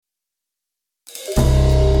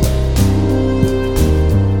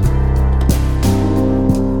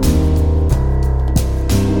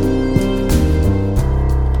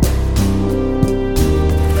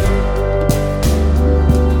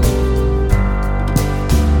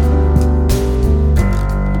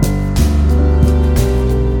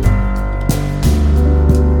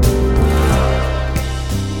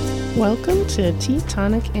to Tea,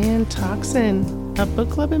 Tonic, and Toxin, a book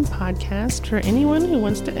club and podcast for anyone who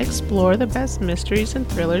wants to explore the best mysteries and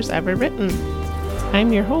thrillers ever written.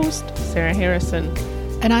 I'm your host, Sarah Harrison.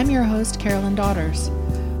 And I'm your host, Carolyn Daughters.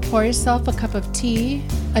 Pour yourself a cup of tea,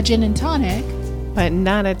 a gin and tonic, but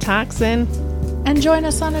not a toxin, and join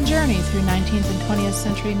us on a journey through 19th and 20th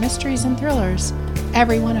century mysteries and thrillers,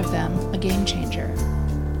 every one of them a game changer.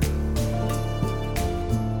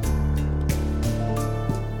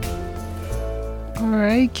 All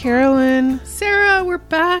right, Carolyn. Sarah, we're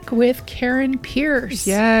back with Karen Pierce.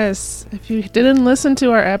 Yes. If you didn't listen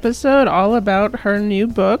to our episode all about her new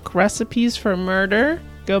book, Recipes for Murder,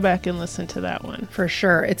 go back and listen to that one. For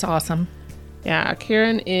sure. It's awesome. Yeah,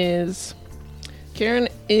 Karen is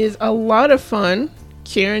a lot of fun.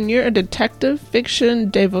 Karen, you're a detective fiction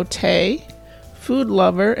devotee, food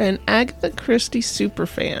lover, and Agatha Christie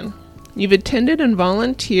superfan. You've attended and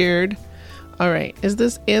volunteered. All right, is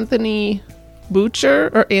this Anthony Boucher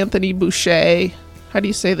or Anthony Boucher? How do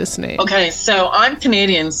you say this name? Okay, so I'm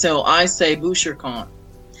Canadian, so I say BoucherCon.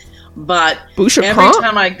 But Boucher every Con?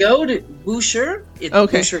 time I go to Boucher, it's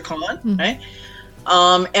Okay. BoucherCon, right?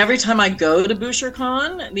 Every time I go to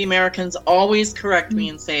BoucherCon, the Americans always correct me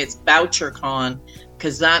and say it's BoucherCon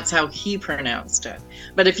because that's how he pronounced it.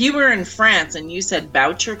 But if you were in France and you said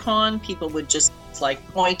BoucherCon, people would just like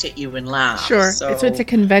point at you and laugh. Sure. So It's a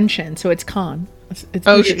convention, so it's con. It's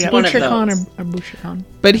Oh, Boucher, it's one of BoucherCon those. or BoucherCon.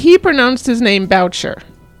 But he pronounced his name Boucher.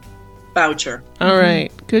 Boucher. All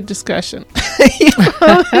right, good discussion. He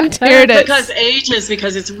volunteered it.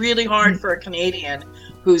 Because it's really hard for a Canadian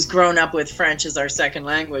who's grown up with French as our second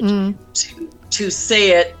language to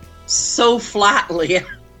say it so flatly.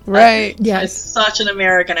 Right. It's Yes. such an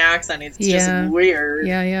American accent. It's just weird.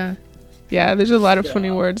 Yeah. Yeah, there's a lot of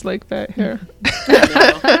funny words like that here. You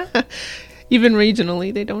know? Even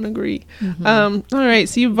regionally, they don't agree. All right,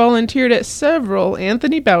 so you volunteered at several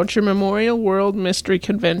Anthony Boucher Memorial World Mystery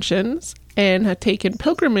Conventions and have taken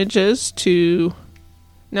pilgrimages to...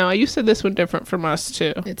 Now, you said this one different from us,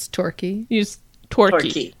 too. It's Torquay.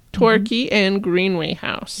 Torquay and Greenway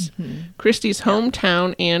House. Christie's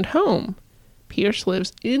hometown and home. Pierce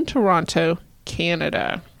lives in Toronto,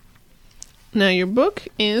 Canada. Now, your book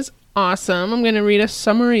is awesome. I'm going to read a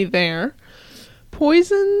summary there.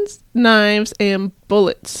 Poisons, knives, and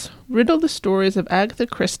bullets riddle the stories of Agatha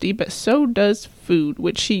Christie, but so does food,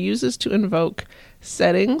 which she uses to invoke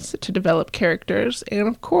settings, to develop characters, and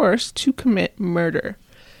of course, to commit murder.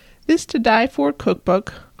 This To Die For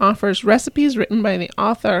cookbook offers recipes written by the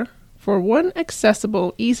author for one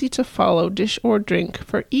accessible, easy-to-follow dish or drink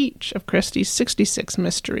for each of Christie's 66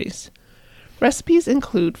 mysteries. Recipes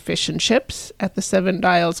include fish and chips at the Seven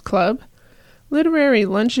Dials Club, literary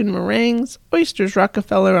luncheon meringues, oysters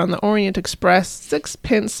Rockefeller on the Orient Express,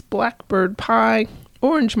 sixpence blackbird pie,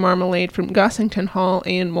 orange marmalade from Gossington Hall,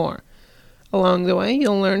 and more. Along the way,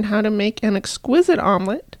 you'll learn how to make an exquisite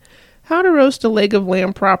omelet, how to roast a leg of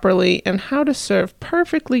lamb properly, and how to serve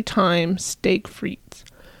perfectly timed steak frites.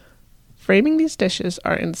 Framing these dishes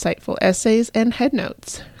are insightful essays and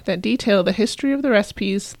headnotes that detail the history of the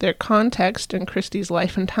recipes, their context in Christie's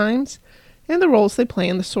life and times, and the roles they play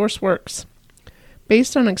in the source works.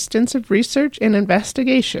 Based on extensive research and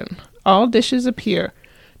investigation, all dishes appear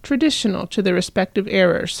traditional to their respective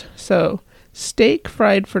eras. So, steak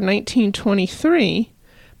fried for 1923,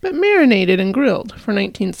 but marinated and grilled for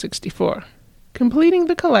 1964. Completing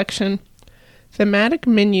the collection, thematic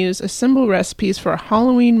menus assemble recipes for a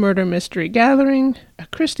Halloween murder mystery gathering, a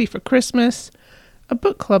Christie for Christmas, a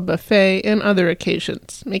book club buffet, and other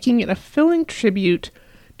occasions, making it a filling tribute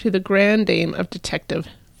to the grand dame of detective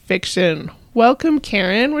fiction. Welcome,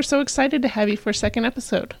 Karen. We're so excited to have you for a second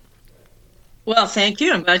episode. Well, thank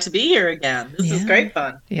you. I'm glad to be here again. This is great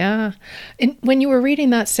fun. Yeah. And when you were reading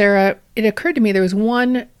that, Sarah, it occurred to me there was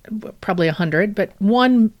one, probably 100, but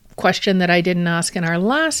one question that I didn't ask in our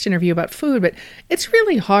last interview about food, but it's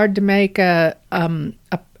really hard to make a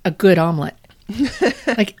good omelet.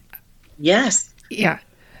 Yes. Yeah.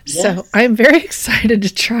 Yes. So I'm very excited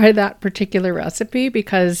to try that particular recipe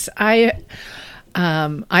because I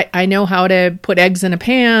know how to put eggs in a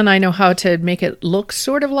pan. I know how to make it look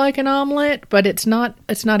sort of like an omelet, but it's not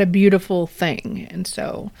a beautiful thing. And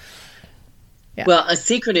so, yeah. Well, a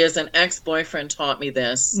secret is an ex-boyfriend taught me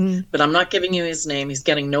this, but I'm not giving you his name. He's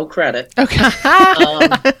getting no credit. Okay.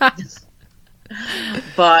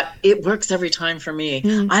 But it works every time for me.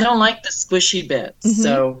 I don't like the squishy bits.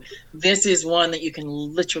 So this is one that you can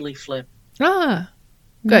literally flip. Ah,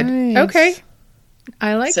 good. Nice. Okay.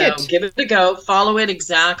 I like it. So give it a go. Follow it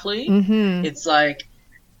exactly. It's like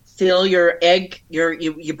fill your egg,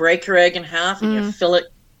 you break your egg in half and you fill it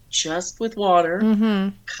just with water,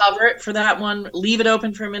 cover it for that one, leave it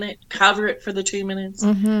open for a minute, cover it for the 2 minutes.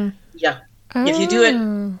 Yeah. If you do it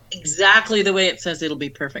exactly the way it says, it'll be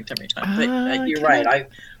perfect every time. But you're right.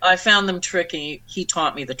 I found them tricky. He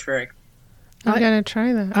taught me the trick. I'm going to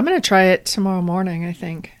try that. I'm going to try it tomorrow morning, I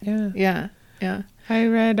think. Yeah. I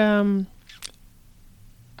read, her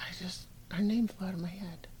name flew out of my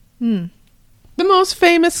head. The most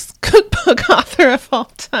famous cookbook author of all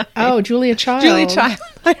time. Oh, Julia Child.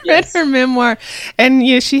 I read her memoir. And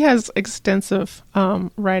yeah, she has extensive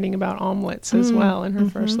writing about omelets as well, and her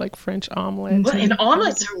first French omelet. And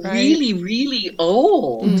omelets are really, really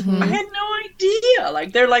old. I had no idea.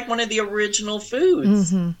 They're like one of the original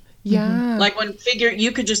foods. Yeah. Like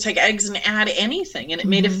you could just take eggs and add anything and it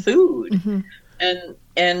made a food.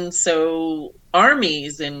 And so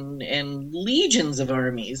armies and legions of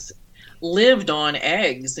armies lived on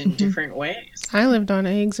eggs in different ways. I lived on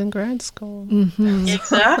eggs in grad school.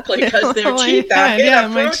 Exactly, because they're cheap.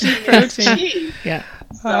 Protein. Yeah.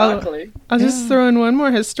 Exactly. I'll just throw in one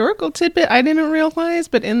more historical tidbit I didn't realize,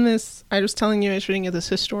 but in this, I was telling you I was reading this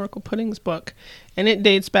historical puddings book, and it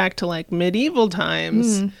dates back to medieval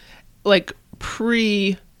times,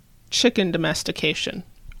 pre-chicken domestication,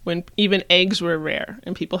 when even eggs were rare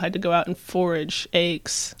and people had to go out and forage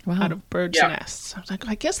eggs out of birds' nests. I was like,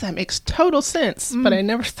 I guess that makes total sense, but I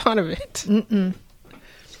never thought of it.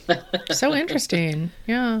 So interesting.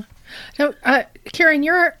 Yeah. So, Karen,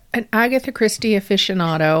 you're an Agatha Christie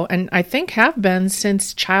aficionado, and I think have been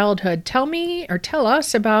since childhood. Tell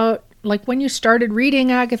us about when you started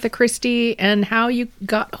reading Agatha Christie and how you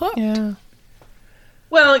got hooked. Yeah.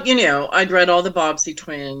 Well, I'd read all the Bobbsey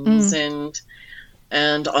twins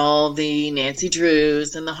and all the Nancy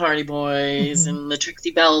Drews and the Hardy Boys and the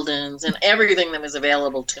Trixie Beldens and everything that was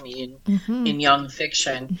available to me in young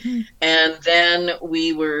fiction. And then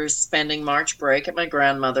we were spending March break at my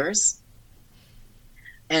grandmother's.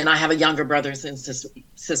 And I have a younger brothers and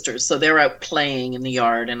sisters, so they're out playing in the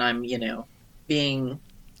yard, and I'm,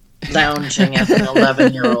 lounging as an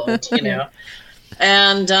 11-year-old,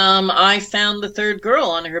 And I found the third girl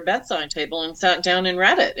on her bedside table and sat down and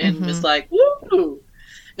read it and was like, woo!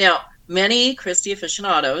 Now, many Christie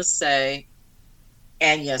aficionados say,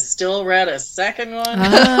 and you still read a second one?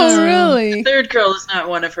 Oh, really? The third girl is not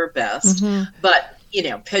one of her best. But,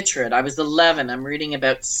 picture it. I was 11. I'm reading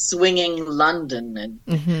about swinging London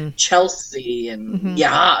and Chelsea. And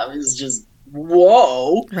it was just,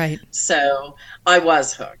 whoa. Right. So I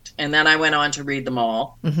was hooked. And then I went on to read them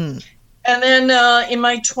all. And then in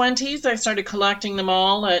my 20s, I started collecting them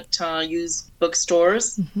all at used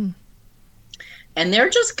bookstores. And they're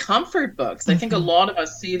just comfort books. I think a lot of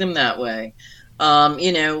us see them that way.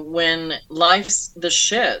 When life's the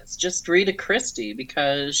shits, just read a Christie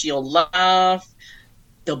because you'll laugh.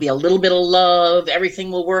 There'll be a little bit of love.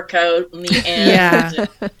 Everything will work out in the end.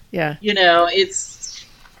 Yeah. It's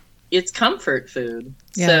comfort food.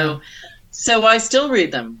 Yeah. So I still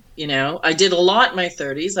read them. I did a lot in my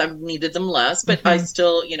 30s. I've needed them less, but I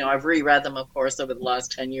still, I've reread them, of course, over the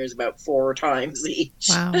last 10 years, about 4 times each.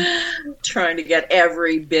 Wow. Trying to get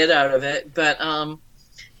every bit out of it. But,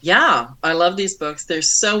 I love these books. They're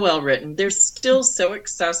so well written. They're still so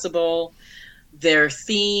accessible. Their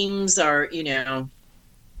themes are,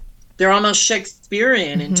 they're almost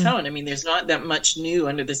Shakespearean in tone. I mean, there's not that much new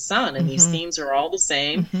under the sun, and these themes are all the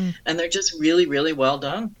same, and they're just really, really well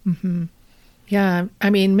done. Yeah, I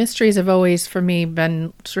mean, mysteries have always, for me,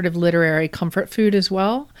 been sort of literary comfort food as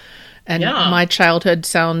well. And my childhood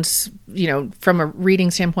sounds, from a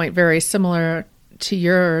reading standpoint, very similar to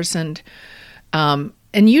yours. And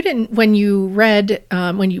you didn't, when you read,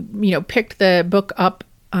 when you picked the book up,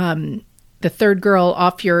 The Third Girl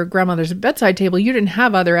off your grandmother's bedside table, you didn't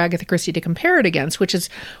have other Agatha Christie to compare it against, which is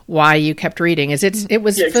why you kept reading. It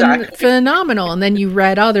was phenomenal. And then you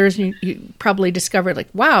read others, and you probably discovered,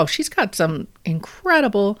 wow, she's got some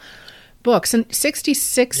incredible books and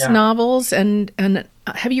 66 novels. And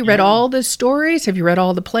have you read all the stories? Have you read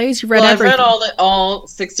all the plays? I've read all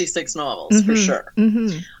 66 novels for sure.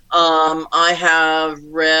 I have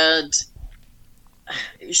read.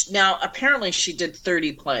 Now, apparently she did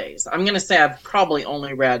 30 plays. I'm going to say I've probably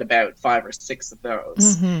only read about 5 or 6 of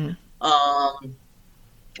those.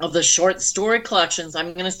 Of the short story collections,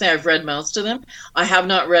 I'm going to say I've read most of them. I have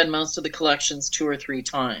not read most of the collections 2 or 3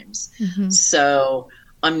 times. So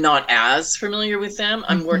I'm not as familiar with them.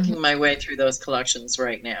 I'm working my way through those collections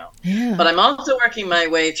right now. Yeah. But I'm also working my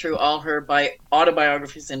way through all her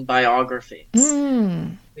autobiographies and biographies.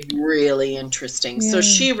 really interesting. So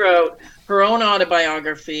she wrote her own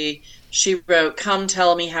autobiography. She wrote Come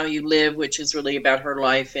Tell Me How You Live, which is really about her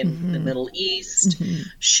life in the Middle East.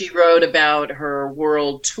 She wrote about her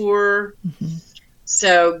world tour.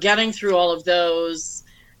 So getting through all of those,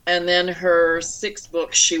 and then her 6th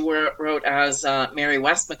book she wrote as Mary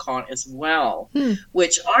Westmacott as well,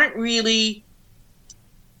 which aren't really,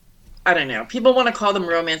 I don't know, people want to call them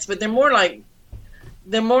romance, but they're more like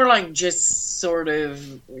just sort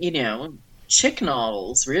of, you know, chick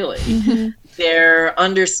novels, really. They're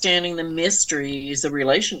understanding the mysteries of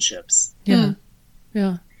relationships. Yeah.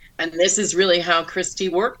 And this is really how Christie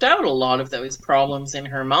worked out a lot of those problems in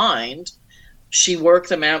her mind. She worked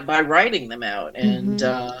them out by writing them out. And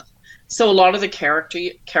so a lot of the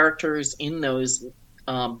characters in those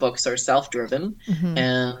books are self-driven.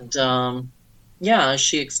 And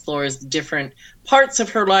she explores different parts of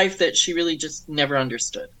her life that she really just never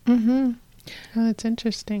understood. Oh, that's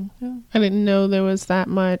interesting. I didn't know there was that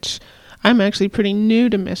much. I'm actually pretty new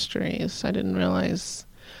to mysteries. I didn't realize.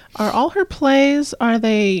 Are all her plays, are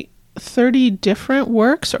they 30 different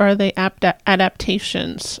works, or are they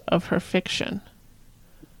adaptations of her fiction?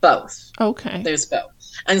 Both. Okay. There's both.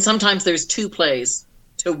 And sometimes there's 2 plays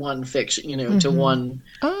to one fiction, you know, to one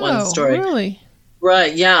story. Oh, really?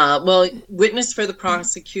 Right, yeah. Well, Witness for the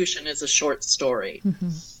Prosecution is a short story.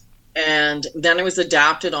 And then it was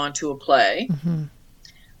adapted onto a play.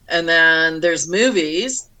 And then there's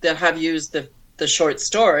movies that have used the short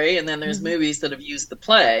story, and then there's movies that have used the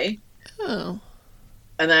play. Oh.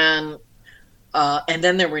 And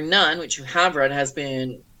then there were none, which you have read, has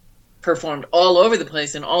been performed all over the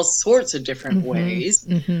place in all sorts of different ways.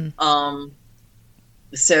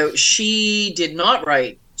 So she did not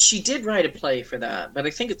write. She did write a play for that, but I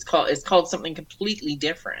think it's called something completely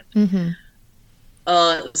different.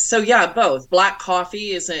 So yeah, both. Black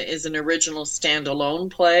Coffee is an original standalone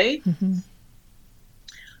play.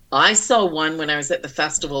 I saw one when I was at the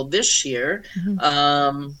festival this year.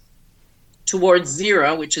 Towards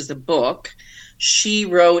Zero, which is a book. She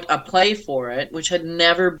wrote a play for it, which had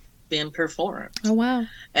never been performed. Oh wow!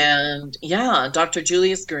 And yeah, Dr.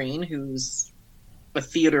 Julius Green, who's a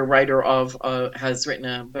theater writer has written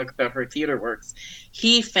a book about her theater works.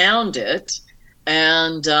 He found it.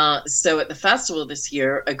 And so at the festival this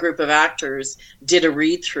year, a group of actors did a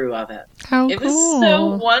read-through of it. How it cool. was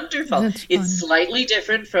so wonderful. That's It's slightly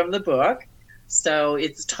different from the book, so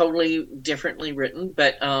it's totally differently written.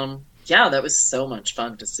 But yeah, that was so much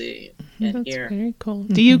fun to see and That's hear. very cool.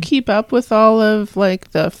 Do you keep up with all of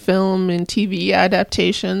like the film and TV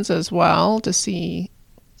adaptations as well to see?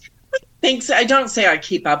 Thanks. I don't say I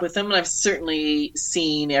keep up with them, and I've certainly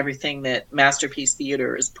seen everything that Masterpiece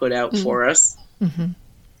Theater has put out for us.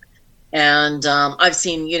 And I've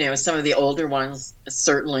seen, you know, some of the older ones.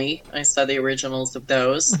 Certainly, I saw the originals of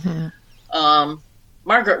those.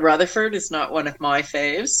 Margaret Rutherford is not one of my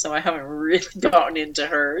faves, so I haven't really gotten into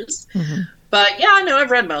hers. But yeah, no, I've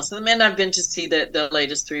read most of them, and I've been to see the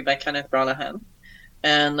latest 3 by Kenneth Branagh.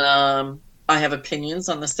 And I have opinions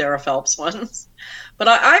on the Sarah Phelps ones, but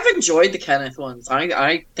I've enjoyed the Kenneth ones.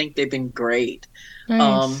 I think they've been great.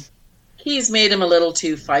 Nice. He's made him a little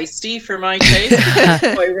too feisty for my taste.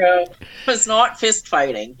 Poirot was not fist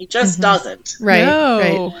fighting. He just doesn't. Right.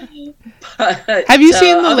 No. Right. But, Have you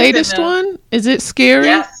seen the latest one? Is it scary?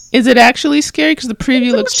 Yes. Is it actually scary? Because the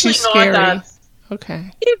preview looks too Actually not scary. that-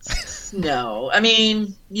 Okay. No. I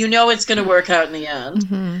mean, you know it's going to work out in the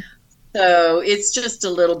end. So it's just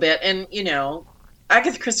a little bit. And, you know,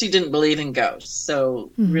 Agatha Christie didn't believe in ghosts.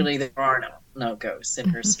 So really there are no ghosts in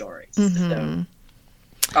her stories. So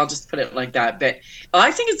I'll just put it like that. But I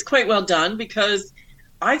think it's quite well done because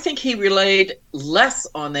I think he relied less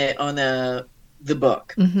on the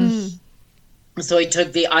book. So he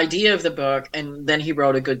took the idea of the book and then he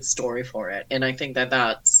wrote a good story for it. And I think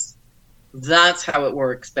that's how it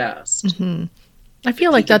works best. I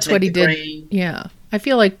feel like that's what he did. Yeah. I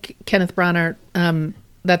feel like Kenneth Branagh,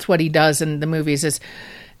 that's what he does in the movies is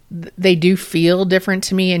they do feel different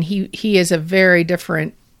to me. And he is a very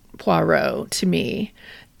different Poirot to me.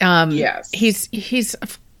 Yes. He's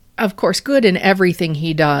of course good in everything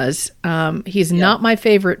he does. He's not my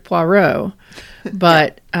favorite Poirot,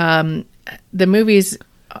 but the movies,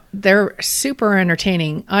 they're super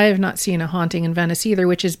entertaining. I have not seen A Haunting in Venice either,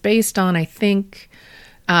 which is based on, I think,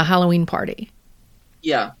 Halloween Party.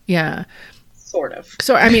 Yeah. Yeah. Sort of.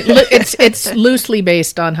 So I mean, it's loosely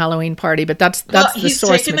based on Halloween Party, but that's the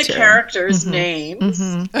source taken material. the characters' names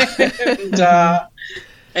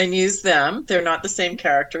and used them. They're not the same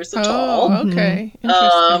characters at all. Okay.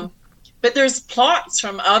 Interesting. But there's plots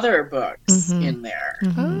from other books in there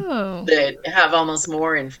that have almost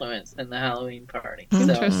more influence than the Halloween party.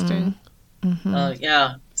 Interesting.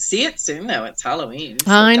 Yeah. See it soon, though. It's Halloween.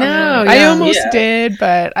 So I know. I almost did,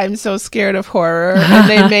 but I'm so scared of horror. And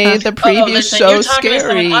they made the preview so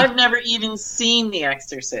scary. I've never even seen The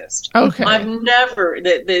Exorcist. Okay. I've never.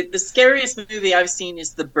 The scariest movie I've seen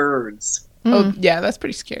is The Birds. Oh, yeah, that's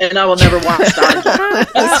pretty scary. And I will never watch that.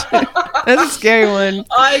 That's a scary one.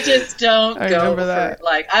 I just don't I go remember for that.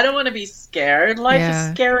 like, I don't want to be scared. Life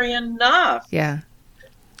is scary enough. Yeah.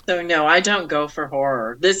 So no, I don't go for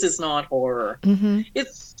horror. This is not horror.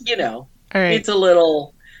 It's, All right. it's a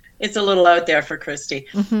little out there for Christie.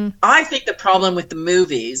 I think the problem with the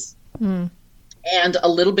movies and a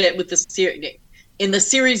little bit with the series, in the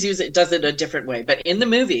series does it a different way, but in the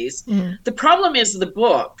movies, the problem is the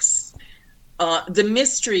books. The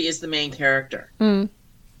mystery is the main character.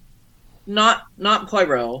 Not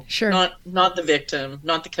Poirot. Sure. Not the victim,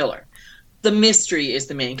 not the killer. The mystery is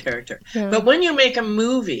the main character. Yeah. But when you make a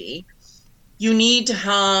movie, you need to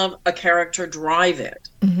have a character drive it.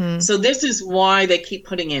 So this is why they keep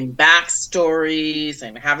putting in backstories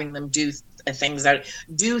and having them do things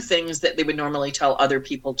that they would normally tell other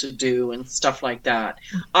people to do and stuff like that.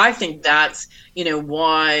 I think that's,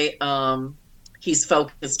 why he's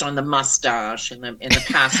focused on the mustache and the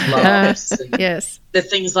past loves. Yes. The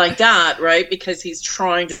things like that, right? Because he's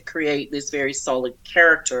trying to create this very solid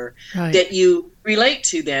character that you relate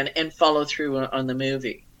to then and follow through on the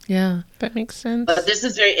movie. Yeah. That makes sense. But this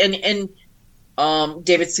is very, and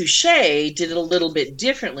David Suchet did it a little bit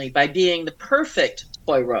differently by being the perfect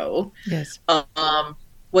Poirot. Yes.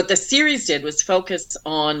 What the series did was focus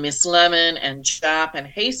on Miss Lemon and Japp and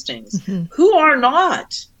Hastings, who are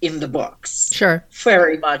not in the books. Sure.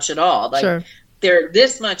 Very much at all. Like, sure. They're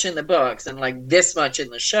this much in the books and like this much in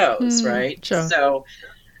the shows, right? Sure. So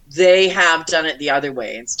they have done it the other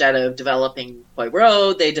way. Instead of developing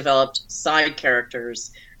Poirot, they developed side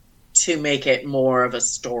characters to make it more of a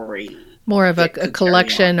story. More of a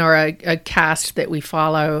collection or a cast that we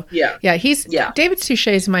follow. Yeah. Yeah, David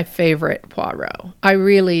Suchet is my favorite Poirot. I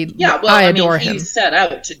really, I adore him. He set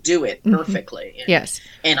out to do it perfectly. Yes.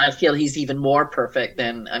 And I feel he's even more perfect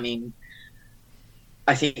than,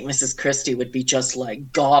 I think Mrs. Christie would be just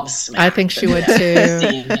like gobsmacked. I think she would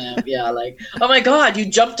too. Yeah, like, oh my God, you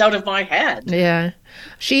jumped out of my head. Yeah.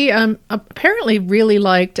 She apparently really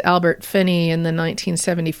liked Albert Finney in the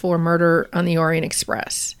 1974 Murder on the Orient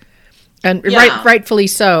Express. And rightfully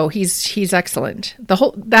so. He's excellent. The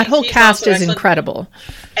whole cast is incredible.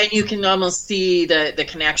 And you can almost see the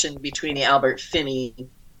connection between the Albert Finney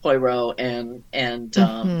Poirot and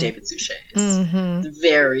David Suchet. It's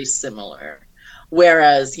very similar.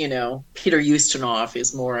 Whereas, Peter Ustinov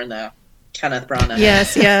is more in the Kenneth Branagh.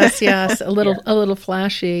 Yes. A little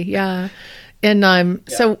flashy, yeah. And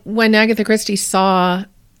so when Agatha Christie saw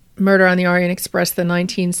Murder on the Orient Express, the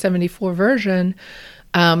 1974 version,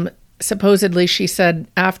 supposedly she said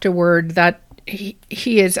afterward that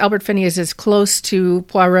Albert Finney is as close to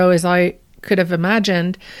Poirot as I could have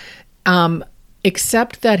imagined,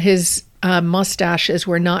 except that his mustaches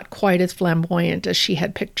were not quite as flamboyant as she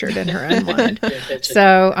had pictured in her own mind.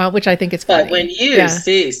 So, which I think is funny. But when you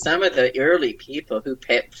see some of the early people who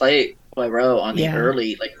played Poirot on the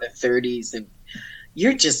early, like the 30s, and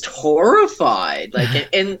you're just horrified, like,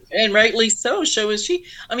 and rightly so. So is she.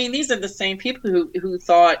 These are the same people who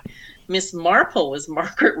thought Miss Marple was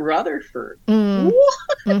Margaret Rutherford.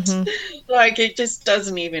 What? Like, it just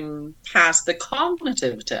doesn't even pass the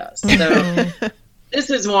cognitive test. So this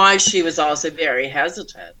is why she was also very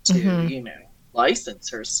hesitant to, license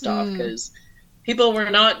her stuff, because people were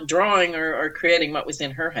not drawing or creating what was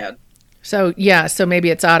in her head. So maybe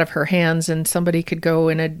it's out of her hands and somebody could go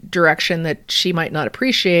in a direction that she might not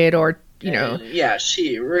appreciate, or,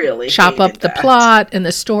 she really chop up the plot and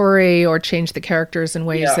the story, or change the characters in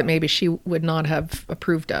ways that maybe she would not have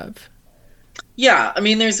approved of. Yeah,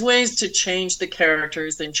 there's ways to change the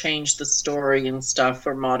characters and change the story and stuff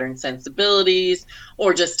for modern sensibilities,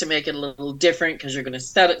 or just to make it a little different because you're going to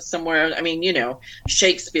set it somewhere.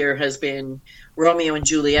 Shakespeare has been, Romeo and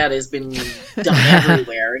Juliet has been done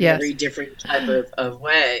everywhere in every different type of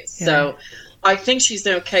way. Yeah. So I think she's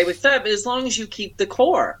okay with that, but as long as you keep the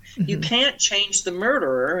core. You can't change the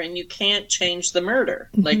murderer and you can't change the murder.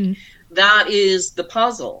 Like, that is the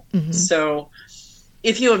puzzle. So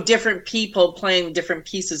if you have different people playing different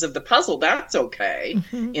pieces of the puzzle, that's okay,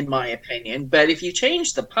 in my opinion. But if you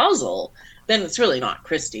change the puzzle, then it's really not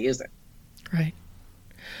Christie, is it? Right.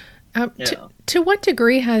 To what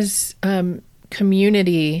degree has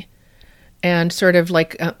Community and sort of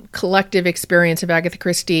like a collective experience of Agatha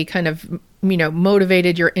Christie kind of,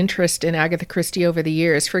 motivated your interest in Agatha Christie over the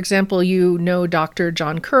years. For example, Dr.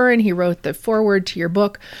 John Curran, he wrote the foreword to your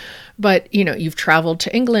book, but, you've traveled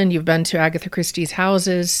to England, you've been to Agatha Christie's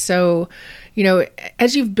houses. So,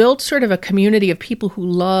 as you've built sort of a community of people who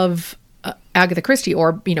love Agatha Christie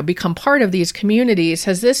or, become part of these communities,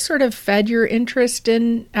 has this sort of fed your interest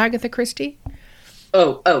in Agatha Christie?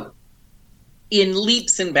 Oh, in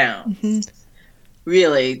leaps and bounds. Mm-hmm.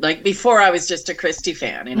 Really. Like before I was just a Christie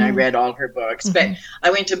fan and I read all her books, but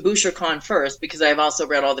I went to BoucherCon first because I've also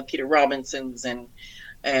read all the Peter Robinsons and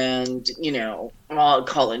all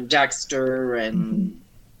Colin Dexter and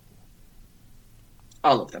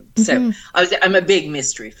all of them. So I'm a big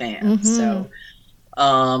mystery fan. So,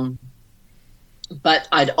 but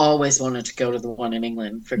I'd always wanted to go to the one in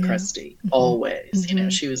England for Christie. Always,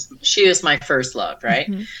 she was my first love. Right.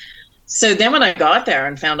 So then when I got there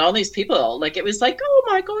and found all these people, like, it was like, oh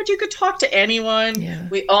my God, you could talk to anyone. Yeah.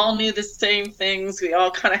 We all knew the same things. We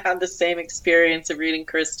all kind of had the same experience of reading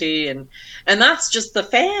Christie. And that's just the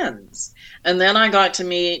fans. And then I got to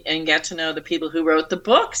meet and get to know the people who wrote the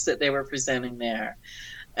books that they were presenting there.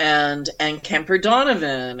 And Kemper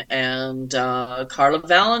Donovan and Carla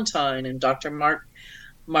Valentine and Dr.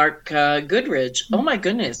 Mark Goodridge. Oh my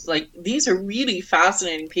goodness. Like, these are really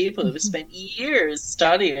fascinating people who have spent years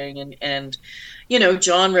studying and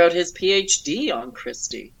John wrote his PhD on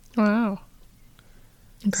Christie. Wow.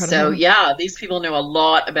 Incredible. So yeah, these people know a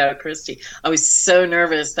lot about Christie. I was so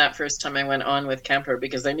nervous that first time I went on with Kemper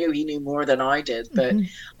because I knew he knew more than I did, but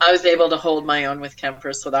I was able to hold my own with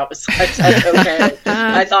Kemper, so that was okay.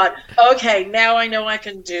 I thought, okay, now I know I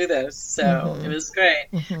can do this. So it was great.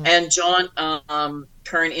 And John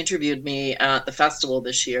Curran interviewed me at the festival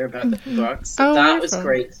this year about the book, so that was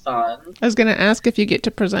great fun. I was going to ask if you get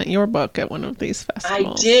to present your book at one of these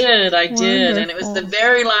festivals. I did, and it was the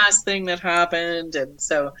very last thing that happened, and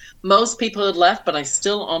so most people had left, but I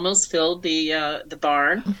still almost filled the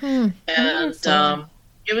barn, and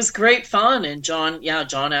it was great fun. And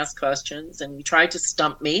John asked questions, and he tried to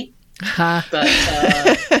stump me, but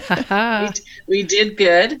we did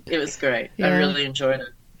good. It was great. I really enjoyed it.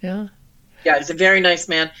 Yeah, he's a very nice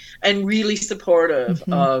man and really supportive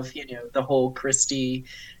of, the whole Christie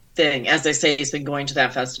thing. As I say, he's been going to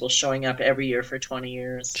that festival, showing up every year for 20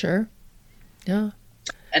 years. Sure. Yeah.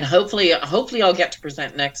 And hopefully I'll get to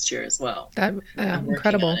present next year as well.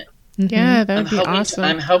 Incredible. Yeah, that would be awesome.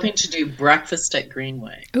 I'm hoping to do breakfast at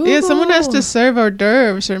Greenway. Ooh. Yeah, someone has to serve hors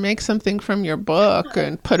d'oeuvres or make something from your book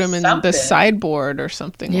and put them in the sideboard or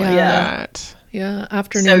something like that. Yeah,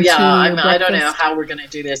 afternoon. So I don't know how we're going to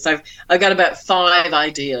do this. I've got about 5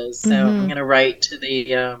 ideas, so I'm going to write to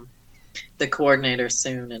the coordinator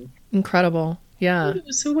soon. And incredible, yeah.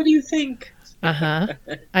 So what do you think? I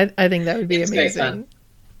think that would be amazing.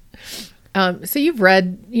 So you've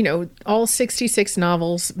read, all 66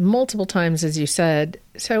 novels multiple times, as you said.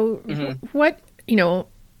 So what,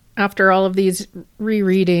 after all of these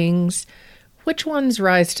rereadings, which ones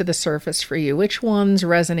rise to the surface for you? Which ones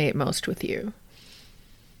resonate most with you?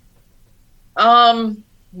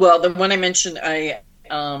 Well, the one I mentioned I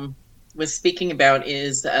was speaking about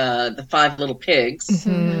is The Five Little Pigs.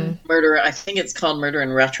 Murder, I think it's called Murder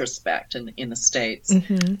in Retrospect in the States.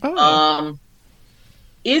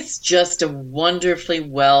 It's just a wonderfully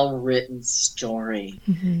well-written story.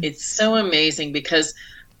 It's so amazing because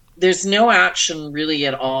there's no action really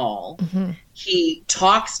at all. He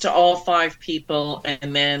talks to all 5 people,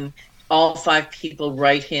 and then all 5 people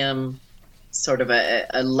write him sort of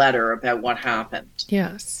a letter about what happened.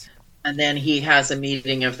 Yes. And then he has a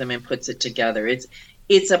meeting of them and puts it together.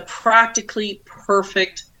 It's a practically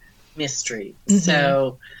perfect mystery.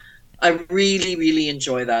 So I really, really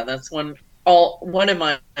enjoy that. That's one of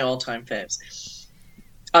my all-time faves.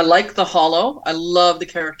 I like The Hollow. I love the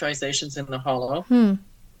characterizations in The Hollow.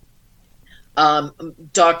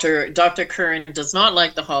 Dr. Curran does not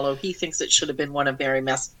like The Hollow. He thinks it should have been one of Mary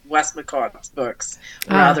Westmacott's books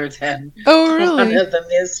rather than one of the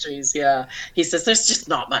mysteries. Yeah, he says there's just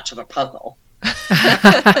not much of a puzzle.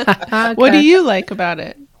 What do you like about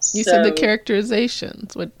it? You said the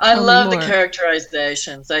characterizations. I love the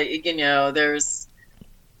characterizations.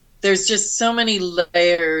 There's just so many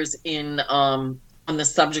layers in on the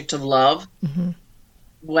subject of love,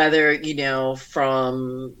 whether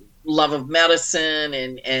from love of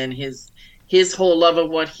medicine and his whole love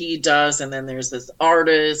of what he does, and then there's this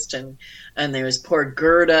artist and there's poor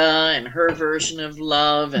Gerda and her version of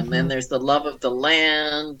love, and then there's the love of the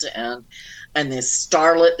land and this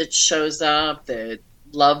starlet that shows up that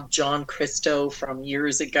loved John Christo from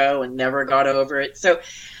years ago and never got over it. So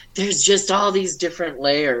there's just all these different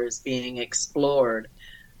layers being explored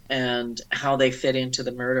and how they fit into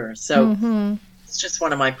the murder. So it's just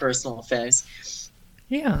one of my personal faves.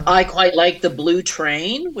 Yeah. I quite like The Blue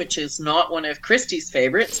Train, which is not one of Christie's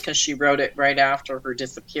favorites because she wrote it right after her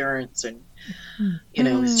disappearance and,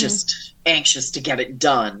 was just anxious to get it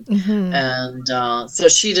done. And so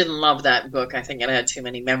she didn't love that book. I think it had too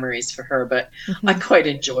many memories for her, but I quite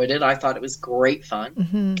enjoyed it. I thought it was great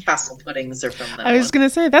fun. Castle puddings are from that I was going to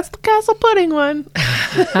say, that's the castle pudding one.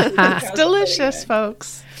 It's delicious,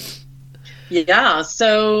 folks. Yeah,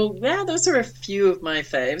 so, those are a few of my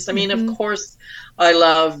faves. I mean, of course, I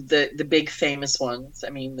love the big famous ones. I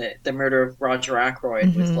mean, the murder of Roger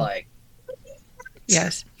Ackroyd was like...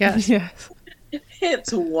 Yes.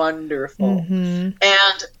 It's wonderful.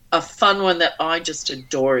 And a fun one that I just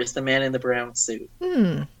adore is The Man in the Brown Suit.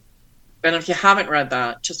 And if you haven't read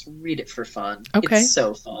that, just read it for fun. Okay. It's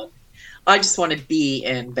so fun. I just want to be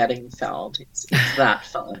in Bedingfeld. It's that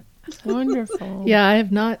fun. Wonderful. Yeah, I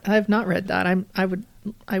have not read that.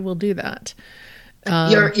 I will do that.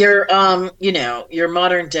 Your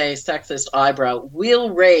modern day sexist eyebrow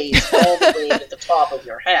will raise all the way to the top of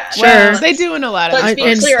your head. Sure, they do in a lot of. Let's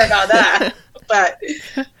be clear about that. But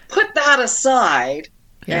put that aside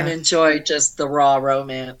and enjoy just the raw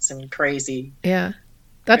romance and crazy. Yeah,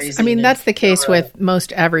 that's the case with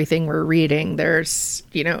most everything we're reading. There's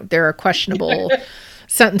there are questionable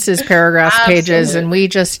sentences, paragraphs, pages, and we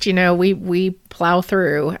just we plow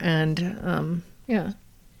through and yeah.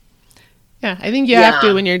 Yeah, I think you have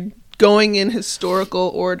to when you're going in historical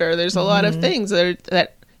order. There's a lot of things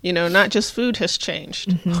that not just food has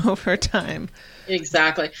changed over time.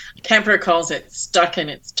 Exactly. Kemper calls it stuck in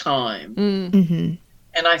its time. And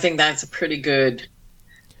I think that's a pretty good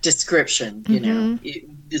description.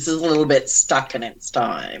 This is a little bit stuck in its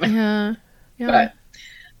time. Yeah. But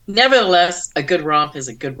nevertheless, a good romp is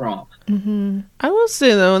a good romp. I will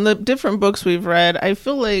say, though, in the different books we've read, I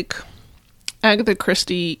feel like Agatha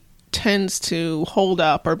Christie tends to hold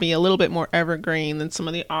up or be a little bit more evergreen than some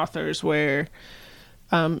of the authors where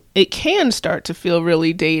it can start to feel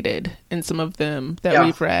really dated in some of them that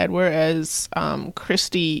we've read, whereas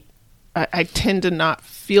Christie, I tend to not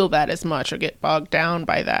feel that as much or get bogged down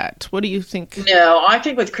by that. What do you think? No, I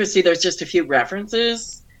think with Christie there's just a few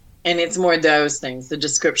references and it's more those things, the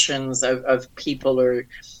descriptions of people or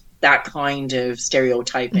that kind of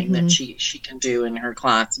stereotyping that she can do and her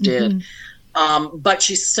class did. But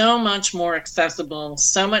she's so much more accessible,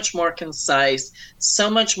 so much more concise, so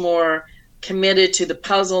much more committed to the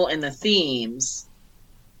puzzle and the themes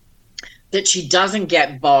that she doesn't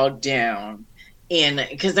get bogged down in.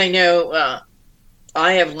 Because I know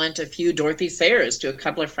I have lent a few Dorothy Sayers to a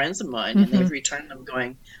couple of friends of mine, and they've returned them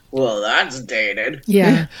going, well, that's dated.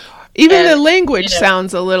 Yeah. Even the language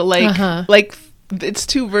sounds a little like it's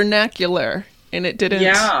too vernacular. And it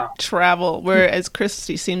didn't travel, whereas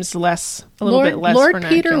Christie seems a little bit less Lord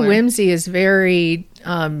vernacular. Peter Wimsey is very,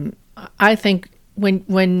 I think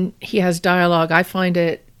when he has dialogue, I find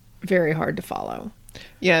it very hard to follow.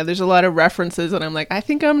 Yeah, there's a lot of references, and I'm like, I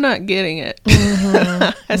think I'm not getting it.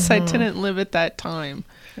 As I didn't live at that time.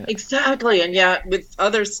 Exactly, and yet with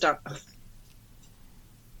other stuff.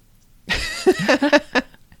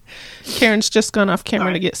 Karen's just gone off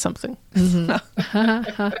camera to get something.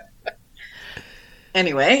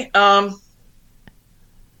 Anyway,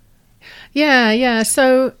 yeah.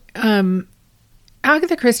 So,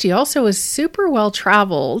 Agatha Christie also was super well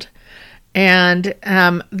traveled, and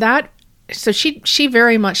so she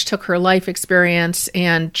very much took her life experience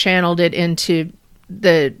and channeled it into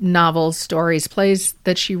the novels, stories, plays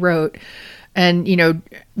that she wrote. And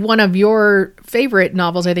one of your favorite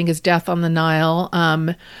novels, I think, is Death on the Nile.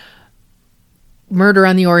 Murder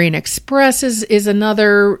on the Orient Express is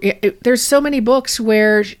another. There's so many books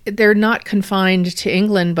where they're not confined to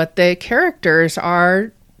England, but the characters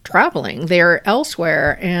are traveling. They're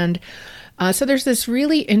elsewhere. And so there's this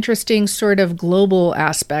really interesting sort of global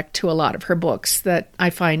aspect to a lot of her books that I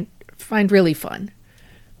find really fun.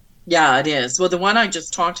 Yeah, it is. Well, the one I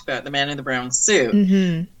just talked about, The Man in the Brown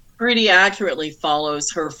Suit, pretty accurately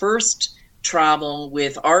follows her first travel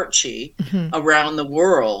with Archie around the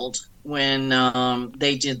world when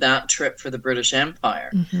they did that trip for the British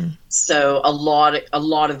Empire. So a lot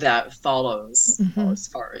of that follows as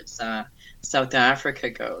far as South Africa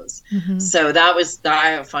goes. So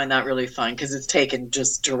I find that really fun because it's taken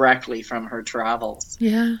just directly from her travels.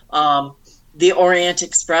 Yeah. The Orient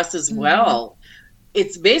Express as well.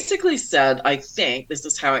 It's basically said, I think this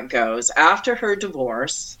is how it goes. After her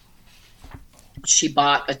divorce, she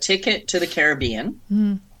bought a ticket to the Caribbean.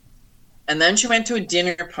 And then she went to a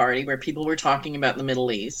dinner party where people were talking about the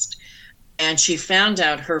Middle East. And she found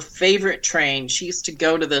out her favorite train. She used to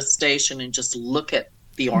go to the station and just look at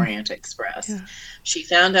the Orient Express. Yeah. She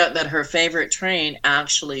found out that her favorite train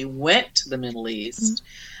actually went to the Middle East.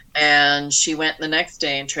 And she went the next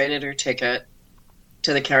day and traded her ticket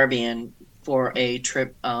to the Caribbean for a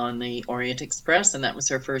trip on the Orient Express. And that was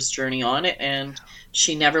her first journey on it. And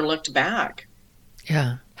she never looked back.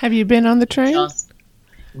 Yeah. Have you been on the train?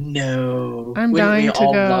 No. I'm dying to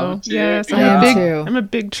go. Yes, I'm a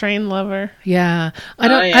big train lover. Yeah.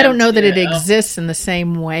 I don't know that it exists in the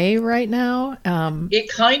same way right now. It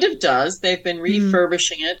kind of does. They've been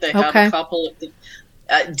refurbishing it. They have a couple of the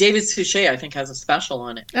David Suchet, I think, has a special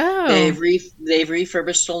on it. Oh. They've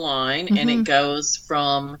refurbished a line, and it goes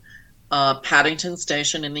from Paddington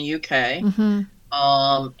Station in the UK.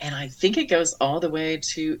 And I think it goes all the way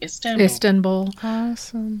to Istanbul.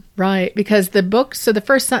 Awesome. Right, because the book, so the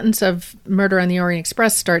first sentence of Murder on the Orient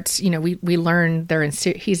Express starts, we learn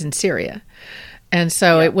he's in Syria. And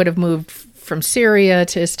so it would have moved from Syria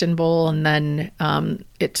to Istanbul, and then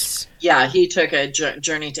it's... Yeah, he took a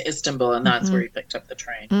journey to Istanbul, and that's where he picked up the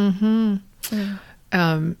train.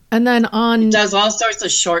 And then on... It does all sorts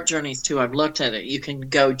of short journeys, too. I've looked at it. You can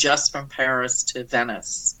go just from Paris to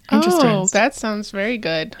Venice. Interesting. Oh, that sounds very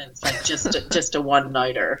good. And it's like just a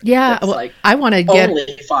one-nighter. Yeah, like I want to get... Only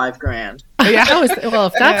 $5,000.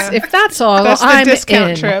 Yeah. If that's all, that's I'm the discount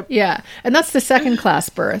in. Trip. Yeah, and that's the second class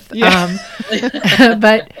berth. Yeah.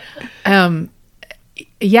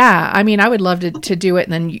 Yeah, I mean, I would love to do it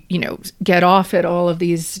and then, get off at all of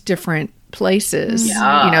these different places.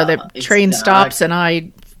 Yeah, the train stops and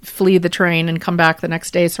I flee the train and come back the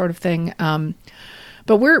next day sort of thing.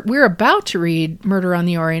 But we're about to read Murder on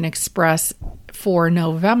the Orient Express for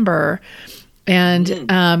November.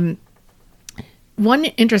 And one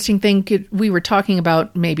interesting thing we were talking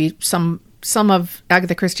about, maybe some of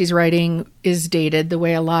Agatha Christie's writing is dated the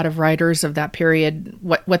way a lot of writers of that period,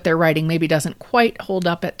 what they're writing maybe doesn't quite hold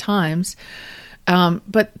up at times.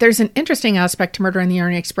 But there's an interesting aspect to Murder on the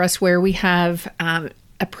Orient Express where we have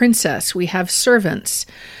a princess, we have servants,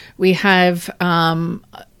 we have,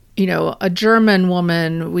 a German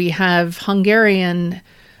woman, we have Hungarian,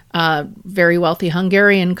 very wealthy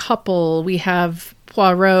Hungarian couple, we have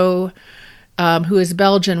Poirot, who is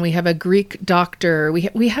Belgian, we have a Greek doctor,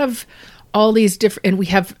 we have all these different, and we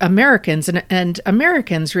have Americans, and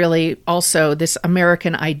Americans really also, this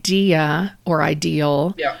American idea or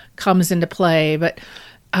ideal comes into play. But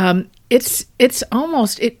it's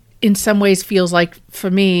almost, it in some ways feels like, for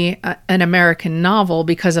me, an American novel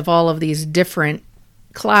because of all of these different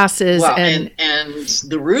classes. Well, and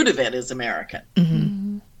the root of it is American.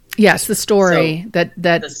 Mm-hmm. Yes, the story so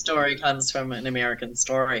that the story comes from an American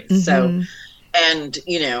story. So, and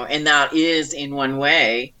that is in one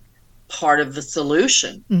way part of the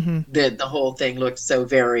solution. That the whole thing looks so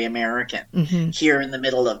very American here in the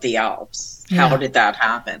middle of the Alps. How did that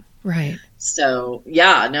happen? Right. So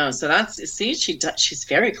so that's, she's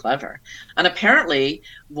very clever. And apparently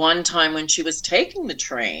one time when she was taking the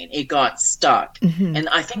train, it got stuck. And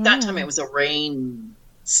I think that time it was a rain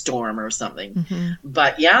storm or something.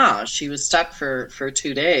 But she was stuck for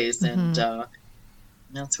 2 days, and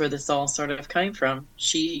that's where this all sort of came from.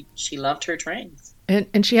 She loved her trains.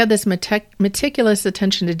 And she had this meticulous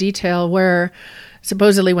attention to detail where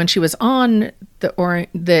supposedly when she was on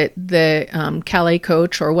the Calais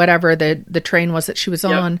coach or whatever the train was that she was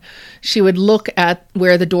on, she would look at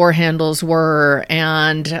where the door handles were,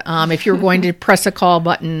 and if you were going to press a call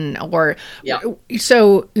button or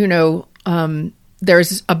so,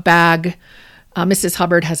 there's a bag. Mrs.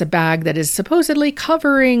 Hubbard has a bag that is supposedly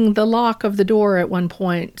covering the lock of the door at one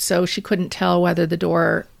point, so she couldn't tell whether the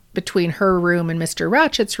door between her room and Mr.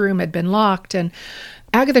 Ratchet's room had been locked. And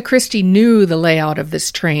Agatha Christie knew the layout of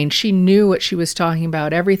this train. She knew what she was talking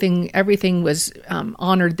about. Everything was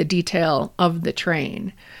honored the detail of the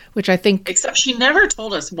train, which I think... Except she never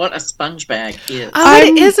told us what a sponge bag is.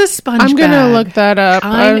 It is a sponge bag. I'm going to look that up.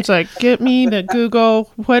 I was like, get me to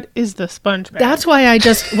Google, what is the sponge bag? That's why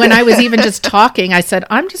when I was even just talking, I said,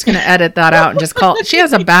 I'm just going to edit that out and just call it, she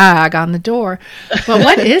has a bag on the door. But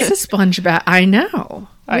what is a sponge bag? I know.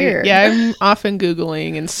 Weird. I'm often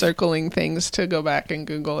Googling and circling things to go back and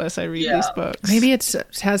Google as I read these books. Maybe it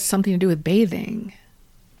has something to do with bathing.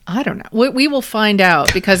 I don't know. We will find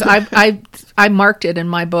out, because I marked it in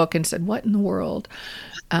my book and said, what in the world?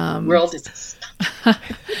 World is this?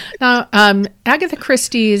 Now, Agatha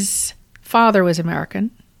Christie's father was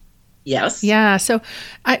American. Yes. Yeah. So,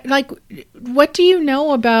 what do you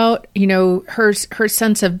know about, her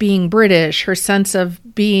sense of being British, her sense of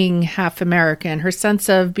being half American, her sense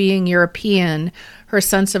of being European, her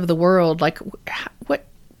sense of the world? Like,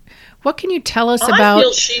 What can you tell us I about...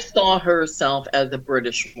 feel she saw herself as a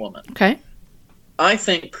British woman. Okay. I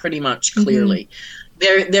think pretty much clearly.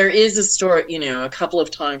 There is a story, you know, a couple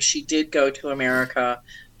of times she did go to America.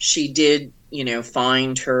 She did, you know,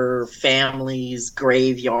 find her family's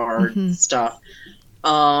graveyard stuff.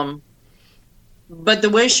 But the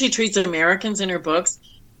way she treats Americans in her books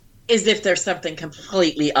is if they're something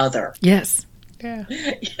completely other. Yes. Yeah.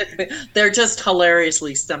 They're just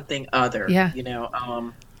hilariously something other. Yeah. You know,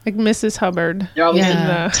 Like Mrs. Hubbard. they're always in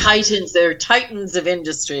the... titans. They're titans of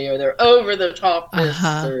industry, or they're over the top.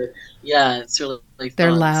 Or it's really fun.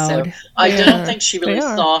 They're loud. So I don't think she really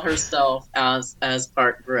saw herself as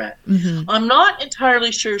part Brit. I'm not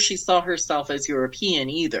entirely sure she saw herself as European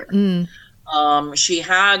either.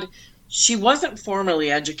 She wasn't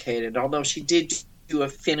formally educated, although she did do a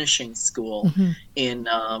finishing school in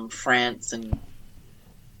France and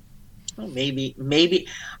maybe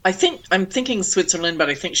I'm thinking Switzerland, but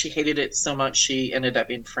I think she hated it so much she ended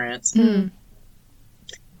up in France.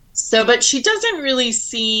 So, but she doesn't really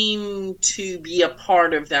seem to be a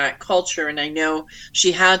part of that culture, and I know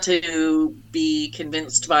she had to be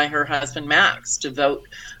convinced by her husband Max to vote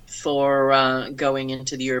for going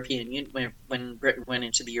into the European Union when Britain went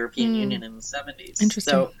into the European Union in the 70s.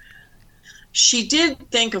 Interesting. So she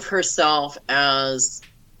did think of herself as,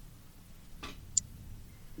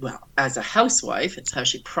 well, as a housewife. It's how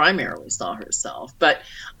she primarily saw herself. But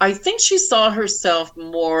I think she saw herself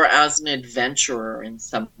more as an adventurer in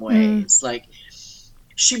some ways. Like,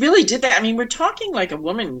 she really did that. I mean, we're talking like a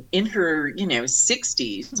woman in her, you know,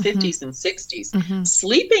 60s, 50s and 60s,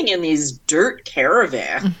 sleeping in these dirt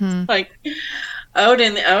caravans, like out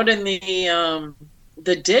in the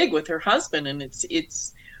dig with her husband. And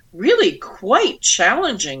it's really quite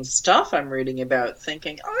challenging stuff I'm reading about,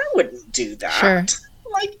 thinking, I wouldn't do that. Sure.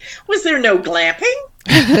 Like, was there no glamping?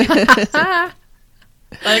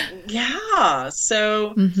 Like, yeah.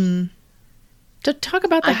 So, to talk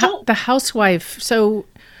about the housewife. So,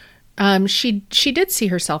 she did see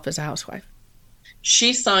herself as a housewife.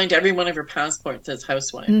 She signed every one of her passports as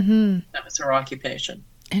housewife. That was her occupation.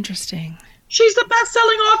 Interesting. She's the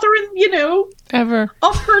best-selling author in, you know, ever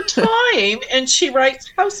of her time, and she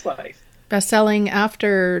writes housewife. Best-selling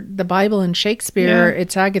after the Bible and Shakespeare.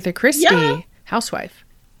 It's Agatha Christie, housewife.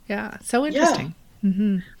 Yeah, so interesting.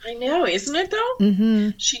 I know, isn't it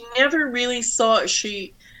though? She never really saw.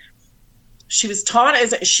 She was taught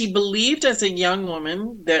she believed as a young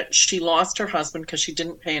woman that she lost her husband because she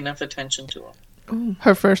didn't pay enough attention to him. Ooh.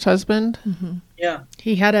 Her first husband? Yeah.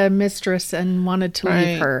 He had a mistress and wanted to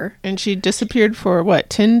leave her. And she disappeared for,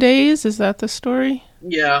 10 days? Is that the story?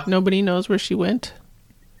 Yeah. Nobody knows where she went?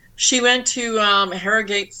 She went to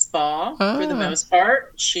Harrogate Spa for the most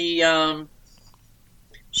part. She had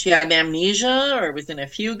amnesia or was in a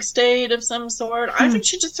fugue state of some sort. I think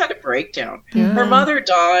she just had a breakdown. Her mother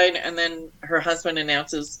died, and then her husband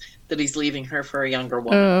announces that he's leaving her for a younger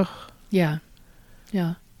woman. Yeah.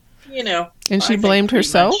 You know. And she blamed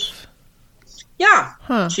herself?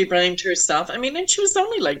 Yeah. She blamed herself. I mean, and she was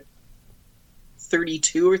only like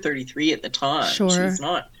 32 or 33 at the time. Sure. She's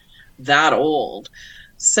not that old.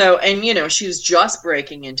 So, and, you know, she was just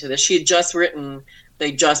breaking into this. She had just written,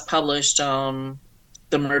 they just published The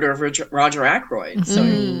Murder of Roger Ackroyd. So,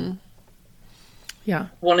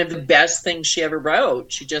 one of the best things she ever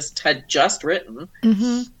wrote. She had just written.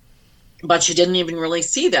 But she didn't even really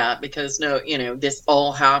see that because, this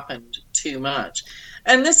all happened too much.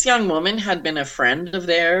 And this young woman had been a friend of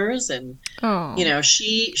theirs. And,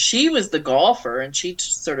 she was the golfer, and she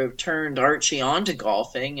sort of turned Archie onto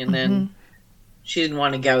golfing. And then she didn't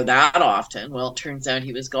want to go that often. Well, it turns out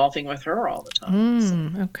he was golfing with her all the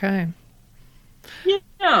time. Okay.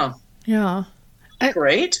 Yeah.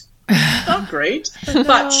 Great. Not great.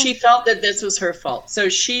 But she felt that this was her fault. So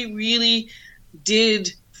she really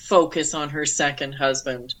did focus on her second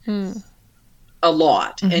husband a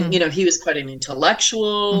lot. And, he was quite an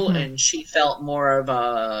intellectual, and she felt more of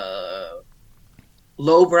a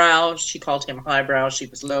lowbrow. She called him highbrow. She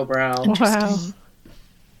was lowbrow. Wow.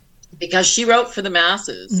 Because she wrote for the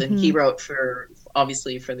masses, and he wrote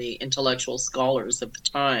obviously for the intellectual scholars of the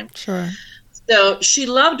time. Sure. So she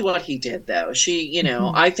loved what he did, though. She,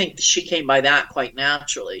 I think she came by that quite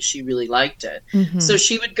naturally. She really liked it. So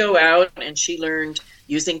she would go out and she learned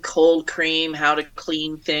using cold cream how to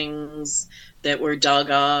clean things that were dug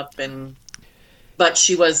up. But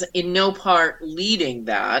she was in no part leading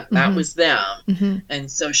that. That was them.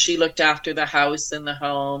 And so she looked after the house and the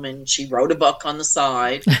home, and she wrote a book on the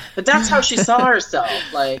side. But that's how she saw herself,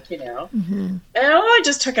 And I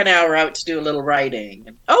just took an hour out to do a little writing.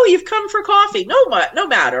 And, you've come for coffee. No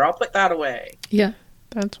matter. I'll put that away. Yeah.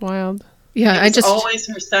 That's wild. Yeah, it was always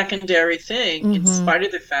her secondary thing, in spite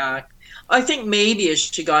of the fact. I think maybe as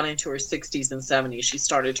she got into her 60s and 70s, she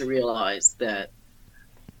started to realize that,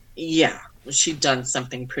 she'd done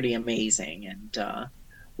something pretty amazing, and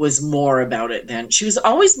was more about it then. She was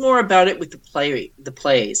always more about it with the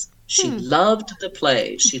plays. She loved the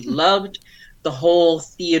plays. She loved the whole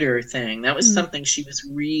theater thing. That was something she was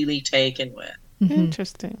really taken with.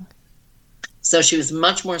 Interesting. So she was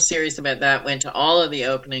much more serious about that, went to all of the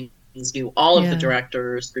openings, knew all of the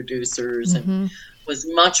directors, producers, and was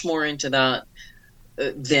much more into that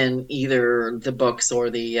than either the books or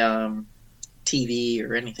the TV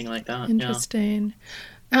or anything like that. Interesting.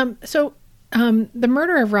 So The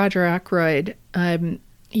Murder of Roger Ackroyd,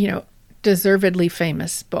 deservedly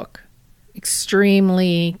famous book.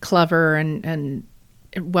 Extremely clever and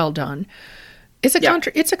well done. It's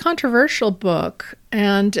a controversial book,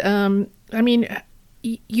 and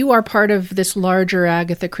you are part of this larger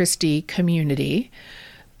Agatha Christie community.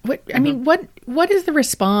 What is the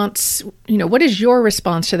response? What is your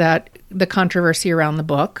response to that? The controversy around the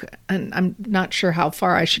book, and I'm not sure how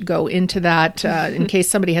far I should go into that in case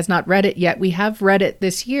somebody has not read it yet. We have read it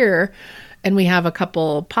this year, and we have a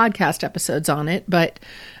couple podcast episodes on it. But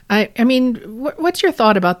what's your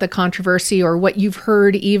thought about the controversy, or what you've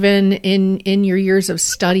heard even in your years of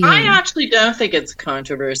studying? I actually don't think it's a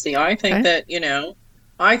controversy. I think that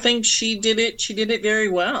I think she did it. She did it very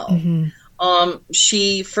well.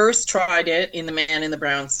 She first tried it in The Man in the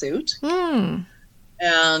Brown Suit.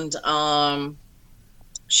 And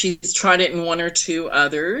she's tried it in one or two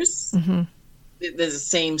others. There's the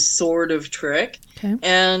same sort of trick. Okay.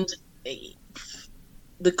 And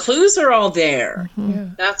the clues are all there.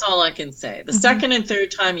 That's all I can say. The second and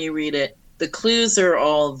third time you read it, the clues are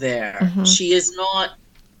all there. She is not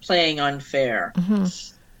playing unfair.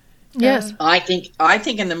 Yes. I think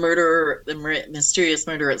in the Mysterious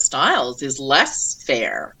Murder at Styles is less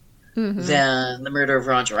fair than The Murder of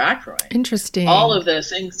Roger Ackroyd. Interesting. All of those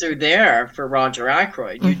things are there for Roger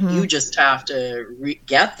Ackroyd. You just have to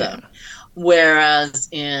get them. Whereas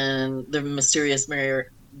in the Mysterious Murder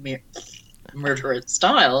at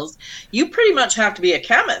Styles, you pretty much have to be a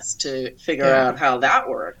chemist to figure out how that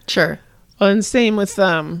worked. Sure. Well, and same with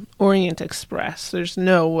Orient Express. There's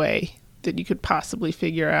no way that you could possibly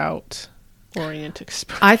figure out Orient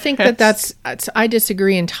Express. I think I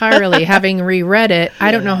disagree entirely. Having reread it,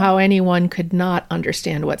 I don't know how anyone could not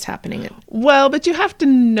understand what's happening. Well, but you have to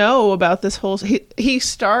know about this whole... He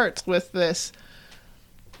starts with this.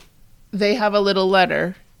 They have a little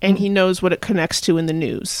letter, and he knows what it connects to in the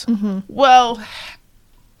news. Well...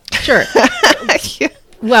 Sure.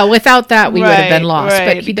 Well, without that, we would have been lost.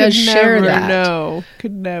 But he does share that. No,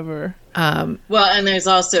 could never. Well, and there's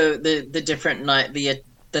also the different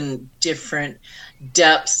the different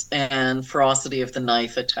depths and ferocity of the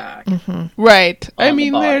knife attack. Right. I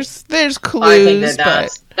mean, there's clues. I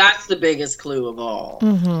think that's the biggest clue of all.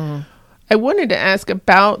 I wanted to ask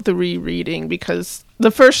about the rereading, because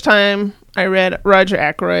the first time I read Roger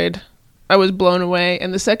Ackroyd, I was blown away,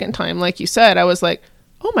 and the second time, like you said, I was like,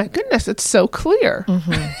 oh my goodness, it's so clear.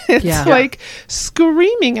 It's like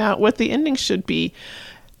screaming out what the ending should be.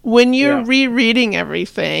 When you're rereading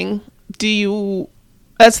everything,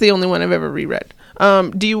 that's the only one I've ever reread.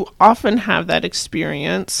 Do you often have that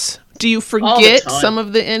experience? Do you forget some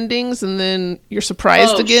of the endings and then you're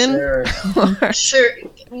surprised again? Sure.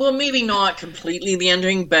 Well, maybe not completely the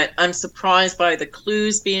ending, but I'm surprised by the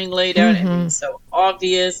clues being laid out and being so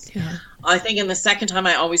obvious. I think in the second time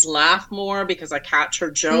I always laugh more because I catch her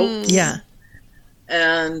jokes.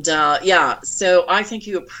 And so I think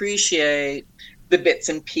you appreciate the bits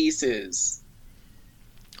and pieces.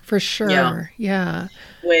 For sure. Yeah.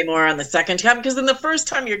 Way more on the second time, because in the first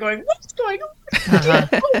time you're going, what's going on?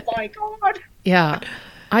 Oh my God. Yeah.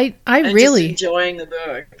 I and really just enjoying the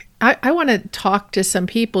book. I want to talk to some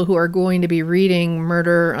people who are going to be reading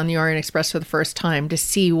Murder on the Orient Express for the first time to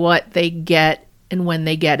see what they get and when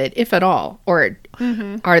they get it, if at all, or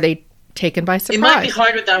are they taken by surprise? It might be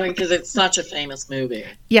hard with that one because it's such a famous movie.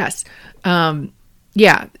 Yes.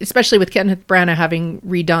 Especially with Kenneth Branagh having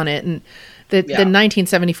redone it, and the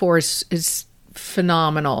 1974 is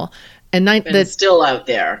phenomenal, and it's still out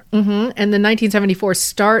there. And the 1974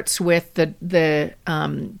 starts with the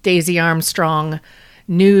Daisy Armstrong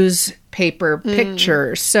newspaper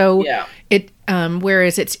picture. So it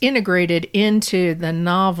whereas it's integrated into the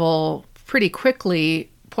novel pretty quickly,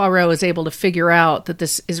 Poirot is able to figure out that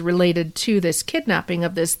this is related to this kidnapping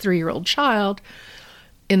of this 3-year-old child.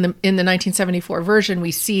 In the 1974 version,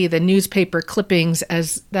 we see the newspaper clippings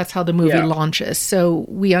as that's how the movie launches. So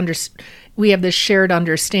we have this shared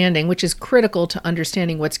understanding, which is critical to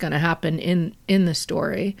understanding what's going to happen in the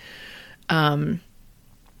story.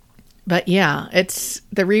 But yeah, it's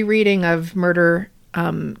the rereading of the Murder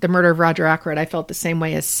of Roger Ackroyd. I felt the same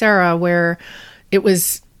way as Sarah, where it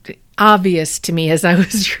was obvious to me as I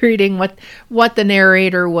was reading what the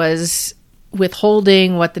narrator was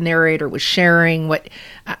withholding, what the narrator was sharing,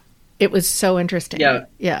 it was so interesting.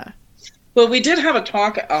 Yeah. Well, we did have a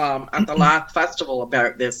talk at the last festival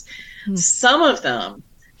about this. Some of them,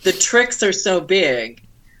 the tricks are so big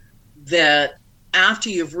that after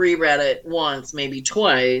you've reread it once, maybe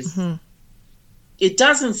twice, it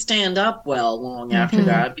doesn't stand up well long after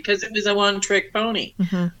that because it was a one-trick pony.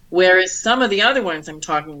 Whereas some of the other ones I'm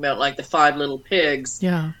talking about, like the Five Little Pigs,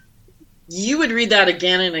 you would read that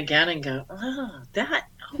again and again and go,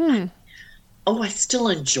 I still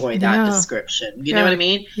enjoy that description. You know what I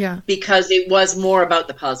mean? Yeah. Because it was more about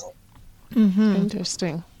the puzzle.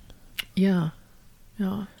 Interesting. Yeah.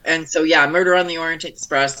 And so, Murder on the Orient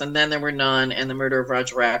Express, and Then There Were None, and The Murder of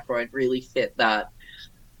Roger Ackroyd really fit that.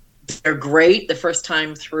 They're great the first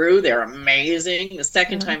time through. They're amazing. The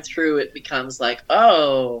second time through, it becomes like,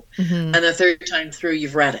 and the third time through,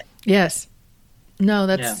 you've read it. Yes. No,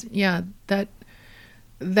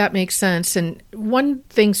 that makes sense. And one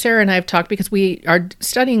thing Sarah and I have talked, because we are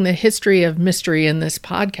studying the history of mystery in this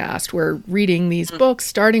podcast, we're reading these books,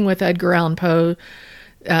 starting with Edgar Allan Poe,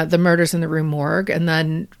 The Murders in the Rue Morgue, and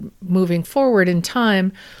then moving forward in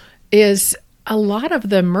time, is a lot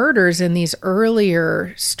of the murders in these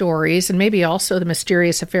earlier stories, and maybe also The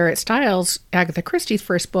Mysterious Affair at Styles, Agatha Christie's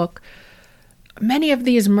first book, many of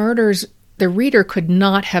these murders the reader could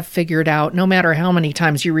not have figured out, no matter how many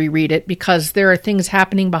times you reread it, because there are things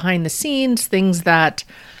happening behind the scenes, things that,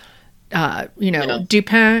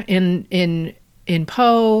 Dupin in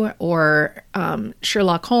Poe or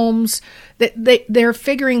Sherlock Holmes, they're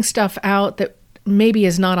figuring stuff out that maybe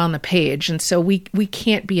is not on the page, and so we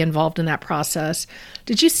can't be involved in that process.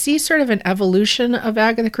 Did you see sort of an evolution of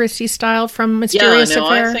Agatha Christie's style from Mysterious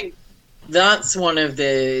Affair? I think that's one of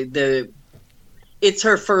the. It's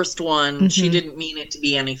her first one. She didn't mean it to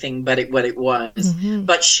be anything but what it was.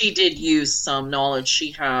 But she did use some knowledge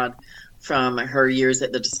she had from her years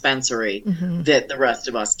at the dispensary that the rest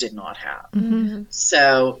of us did not have.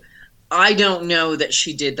 So I don't know that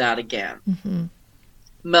she did that again.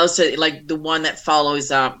 Most of like the one that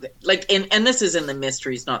follows up, like, and this is in the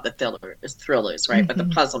mysteries, not the thrillers, right? But the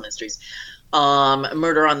puzzle mysteries.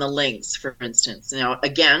 Murder on the Links, for instance. Now,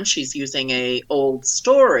 again, she's using a old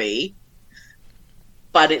story,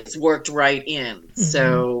 but it's worked right in.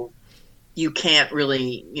 So you can't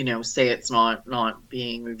really, say it's not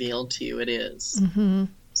being revealed to you. It is.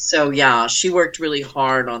 So, she worked really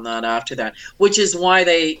hard on that after that, which is why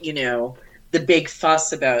they, the big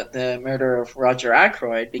fuss about the murder of Roger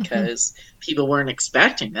Ackroyd, because people weren't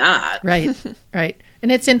expecting that. Right.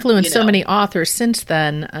 And it's influenced so many authors since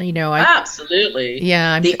then. Absolutely.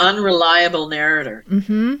 Yeah. The unreliable narrator.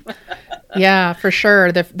 Yeah, for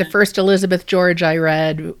sure. The first Elizabeth George I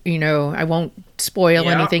read, I won't spoil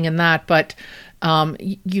anything in that, but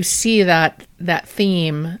you see that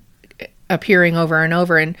theme appearing over and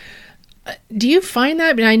over. And do you find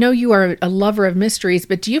that? I mean, I know you are a lover of mysteries,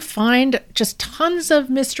 but do you find just tons of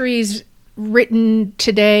mysteries written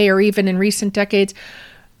today or even in recent decades,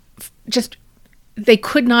 just they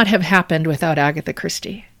could not have happened without Agatha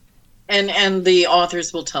Christie? And the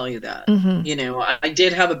authors will tell you that. I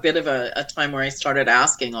did have a bit of a time where I started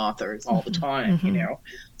asking authors all the time,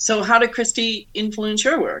 so how did Christie influence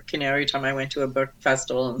your work? Every time I went to a book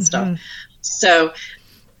festival and stuff. So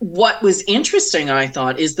what was interesting, I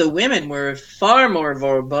thought, is the women were far more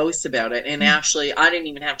verbose about it. And actually, I didn't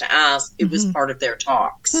even have to ask. It was part of their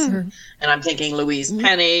talks. And I'm thinking Louise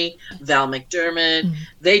Penny, Val McDermott,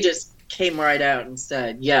 they just came right out and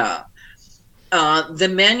said, the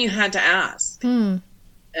men you had to ask. And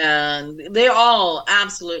they all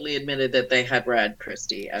absolutely admitted that they had read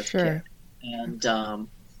Christie as a kid. And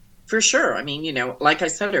for sure, I mean, like I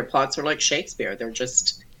said, her plots are like Shakespeare. They're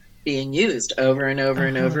just being used over and over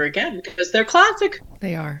and over again because they're classic.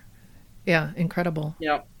 They are. Yeah, incredible.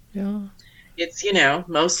 Yeah. It's,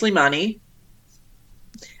 mostly money.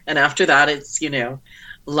 And after that, it's,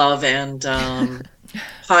 love and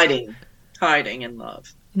hiding and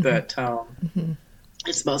love. But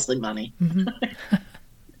it's mostly money.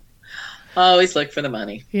 Always look for the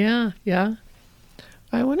money. Yeah.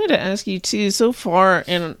 I wanted to ask you too, so far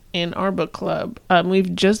in our book club,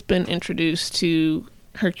 we've just been introduced to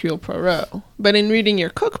Hercule Poirot, but in reading your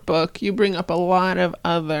cookbook, you bring up a lot of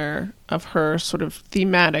other of her sort of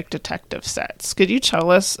thematic detective sets. Could you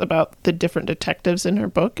tell us about the different detectives in her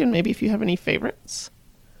book and maybe if you have any favorites?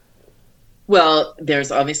 Well,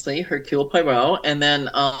 there's obviously Hercule Poirot, and then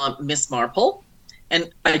Miss Marple, And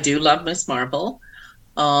I do love Miss Marple.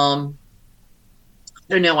 I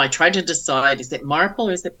don't know. I tried to decide, is it Marple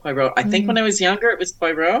or is it Poirot? I think when I was younger, it was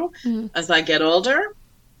Poirot. As I get older,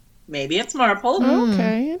 maybe it's Marple.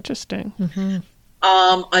 Okay, interesting.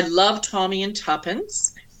 I love Tommy and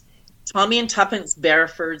Tuppence. Tommy and Tuppence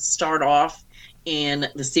Beresford start off in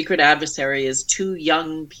The Secret Adversary as two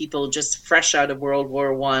young people just fresh out of World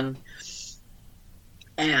War I.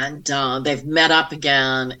 And they've met up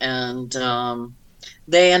again, and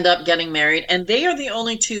they end up getting married. And they are the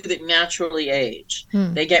only two that naturally age.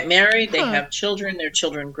 They get married, they have children, their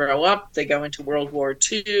children grow up, they go into World War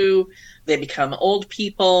II, they become old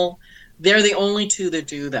people. They're the only two that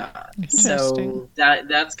do that. So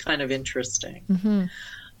that's kind of interesting.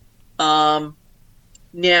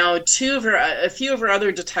 Now, a few of her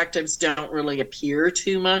other detectives don't really appear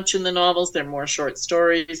too much in the novels. They're more short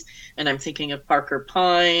stories. And I'm thinking of Parker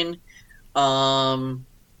Pyne and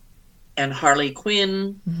Harley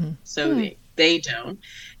Quinn. So they don't.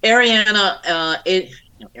 Adriana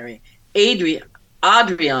Ariadne.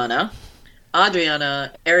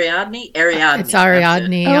 It's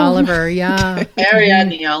Ariadne Oliver, yeah.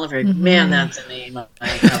 Ariadne Oliver. Man, that's a name I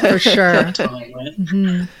have for sure. Time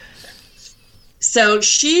with. So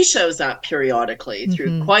she shows up periodically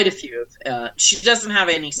through quite a few of, she doesn't have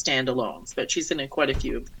any standalones, but she's in quite a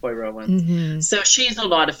few of the Poirot ones. So she's a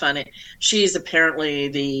lot of fun. She's apparently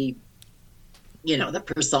the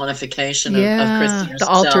personification of Christie herself. The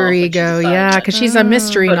alter ego, because she's a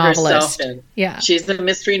mystery novelist. Yeah. She's a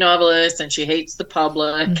mystery novelist, and she hates the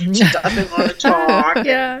public, and she doesn't want to talk.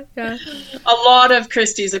 A lot of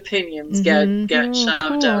Christie's opinions get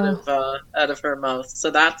shoved out of her mouth, so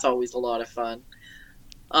that's always a lot of fun.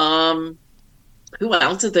 Who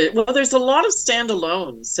else is there? Well, there's a lot of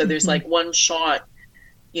standalones, so there's like one shot,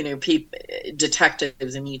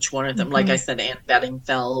 detectives in each one of them. Like I said, Anne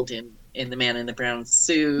Bedingfeld in The Man in the Brown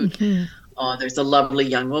Suit. There's a lovely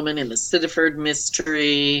young woman in the Siddiford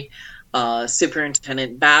mystery.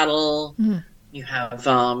 Superintendent Battle. You have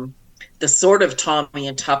the sort of Tommy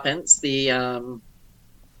and Tuppence, the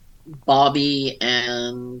Bobby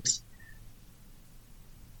and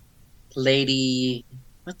Lady,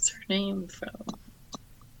 what's her name from?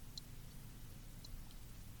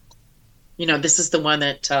 This is the one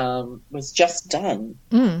that was just done.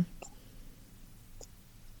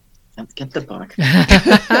 Let's get the book.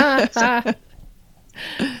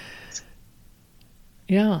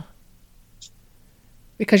 Yeah.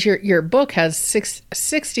 Because your book has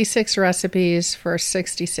 66 recipes for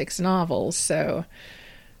 66 novels, so...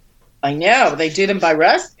 I know. They do them by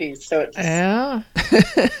recipes, so it's... Yeah.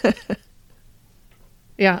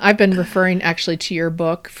 Yeah, I've been referring actually to your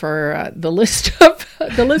book for the list of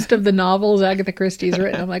the novels Agatha Christie's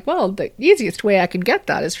written. I'm like, well, the easiest way I can get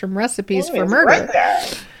that is from Recipes for Murder. Right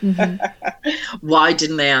there. Why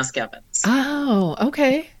didn't they ask Evans? Oh,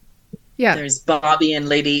 okay. Yeah. There's Bobby and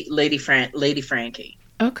Lady Frankie.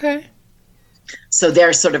 Okay. So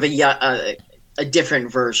they're sort of a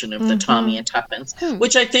different version of the Tommy and Tuppence,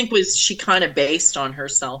 which I think she kind of based on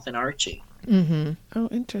herself and Archie. Oh,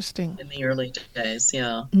 interesting. In the early days,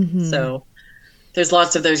 yeah. So there's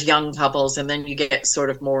lots of those young couples, and then you get sort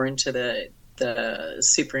of more into the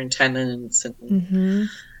superintendents and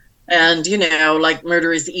like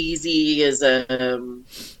Murder is Easy is I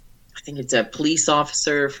think it's a police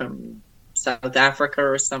officer from South Africa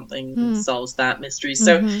or something who solves that mystery.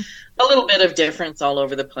 So a little bit of difference all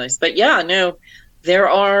over the place. But yeah, no, there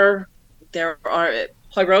are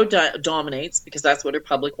Poirot dominates because that's what her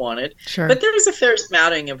public wanted. Sure. But there's a fair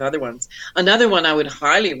smattering of other ones. Another one I would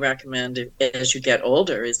highly recommend as you get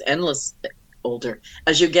older is as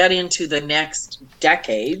you get into the next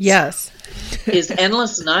decades. Yes. Is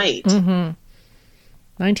Endless Night. Endless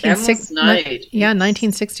Night.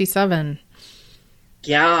 1967.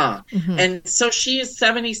 Yeah. And so she is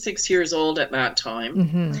 76 years old at that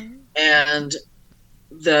time. And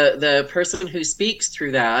the person who speaks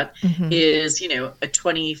through that is, a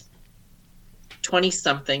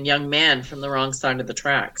 20-something young man from the wrong side of the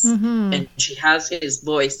tracks. And she has his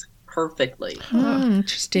voice perfectly.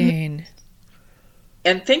 Interesting.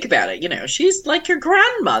 And think about it, she's like your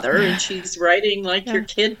grandmother and she's writing like your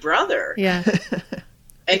kid brother. Yeah.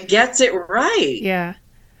 And gets it right. Yeah.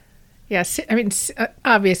 Yeah, I mean,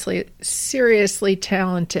 obviously, seriously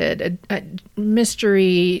talented, a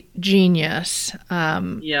mystery genius.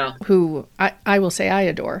 Who I will say I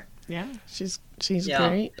adore. Yeah, she's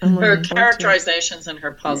great. Her characterizations and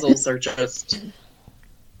her puzzles are just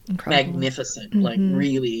incredible. Magnificent. Like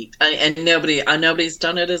really, and nobody's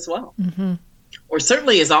done it as well, or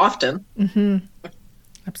certainly as often.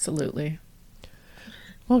 Absolutely.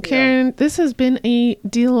 Well, Karen, this has been a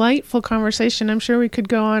delightful conversation. I'm sure we could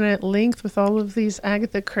go on at length with all of these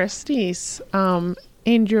Agatha Christie's. And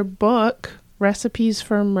your book, Recipes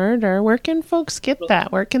for Murder, where can folks get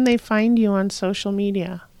that? Where can they find you on social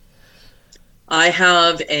media? I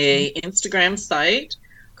have a Instagram site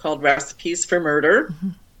called Recipes for Murder.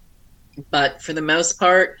 But for the most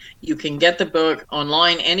part, you can get the book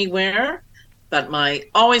online anywhere. But my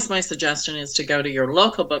suggestion is to go to your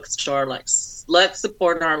local bookstore. Like, let's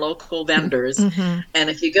support our local vendors. And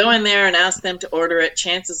if you go in there and ask them to order it,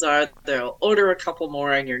 chances are they'll order a couple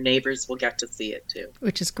more, and your neighbors will get to see it too.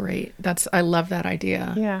 Which is great. I love that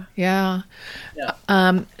idea. Yeah.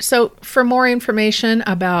 So for more information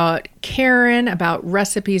about Karen, about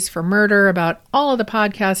Recipes for Murder, about all of the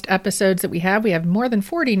podcast episodes that we have more than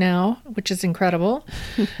 40 now, which is incredible.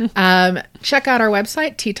 Check out our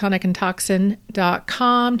website,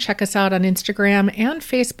 teatonicandtoxin.com. Check us out on Instagram and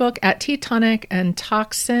Facebook at Teatonic and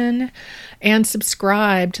Toxin, and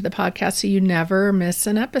subscribe to the podcast so you never miss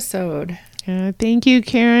an episode. Thank you,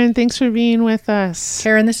 Karen. Thanks for being with us.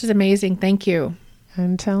 Karen, this is amazing. Thank you.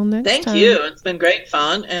 Until next time. Thank you. It's been great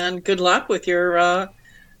fun, and good luck with your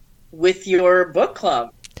book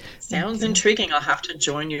club. Sounds intriguing. I'll have to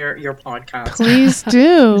join your podcast. Please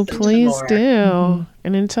do. Please do.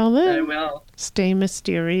 And until then, I will. Stay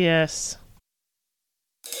mysterious.